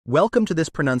Welcome to this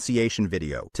pronunciation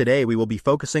video. Today we will be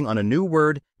focusing on a new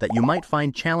word that you might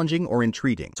find challenging or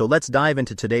intriguing. So let's dive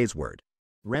into today's word.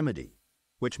 Remedy,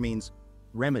 which means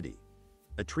remedy,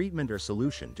 a treatment or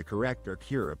solution to correct or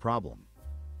cure a problem.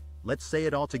 Let's say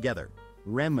it all together.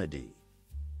 Remedy.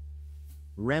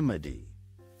 Remedy.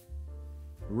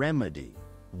 Remedy.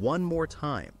 One more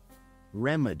time.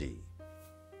 Remedy.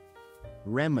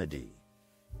 Remedy.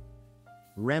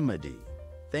 Remedy.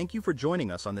 Thank you for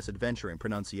joining us on this adventure in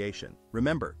pronunciation.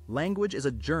 Remember, language is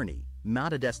a journey,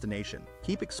 not a destination.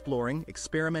 Keep exploring,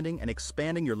 experimenting, and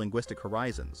expanding your linguistic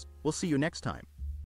horizons. We'll see you next time.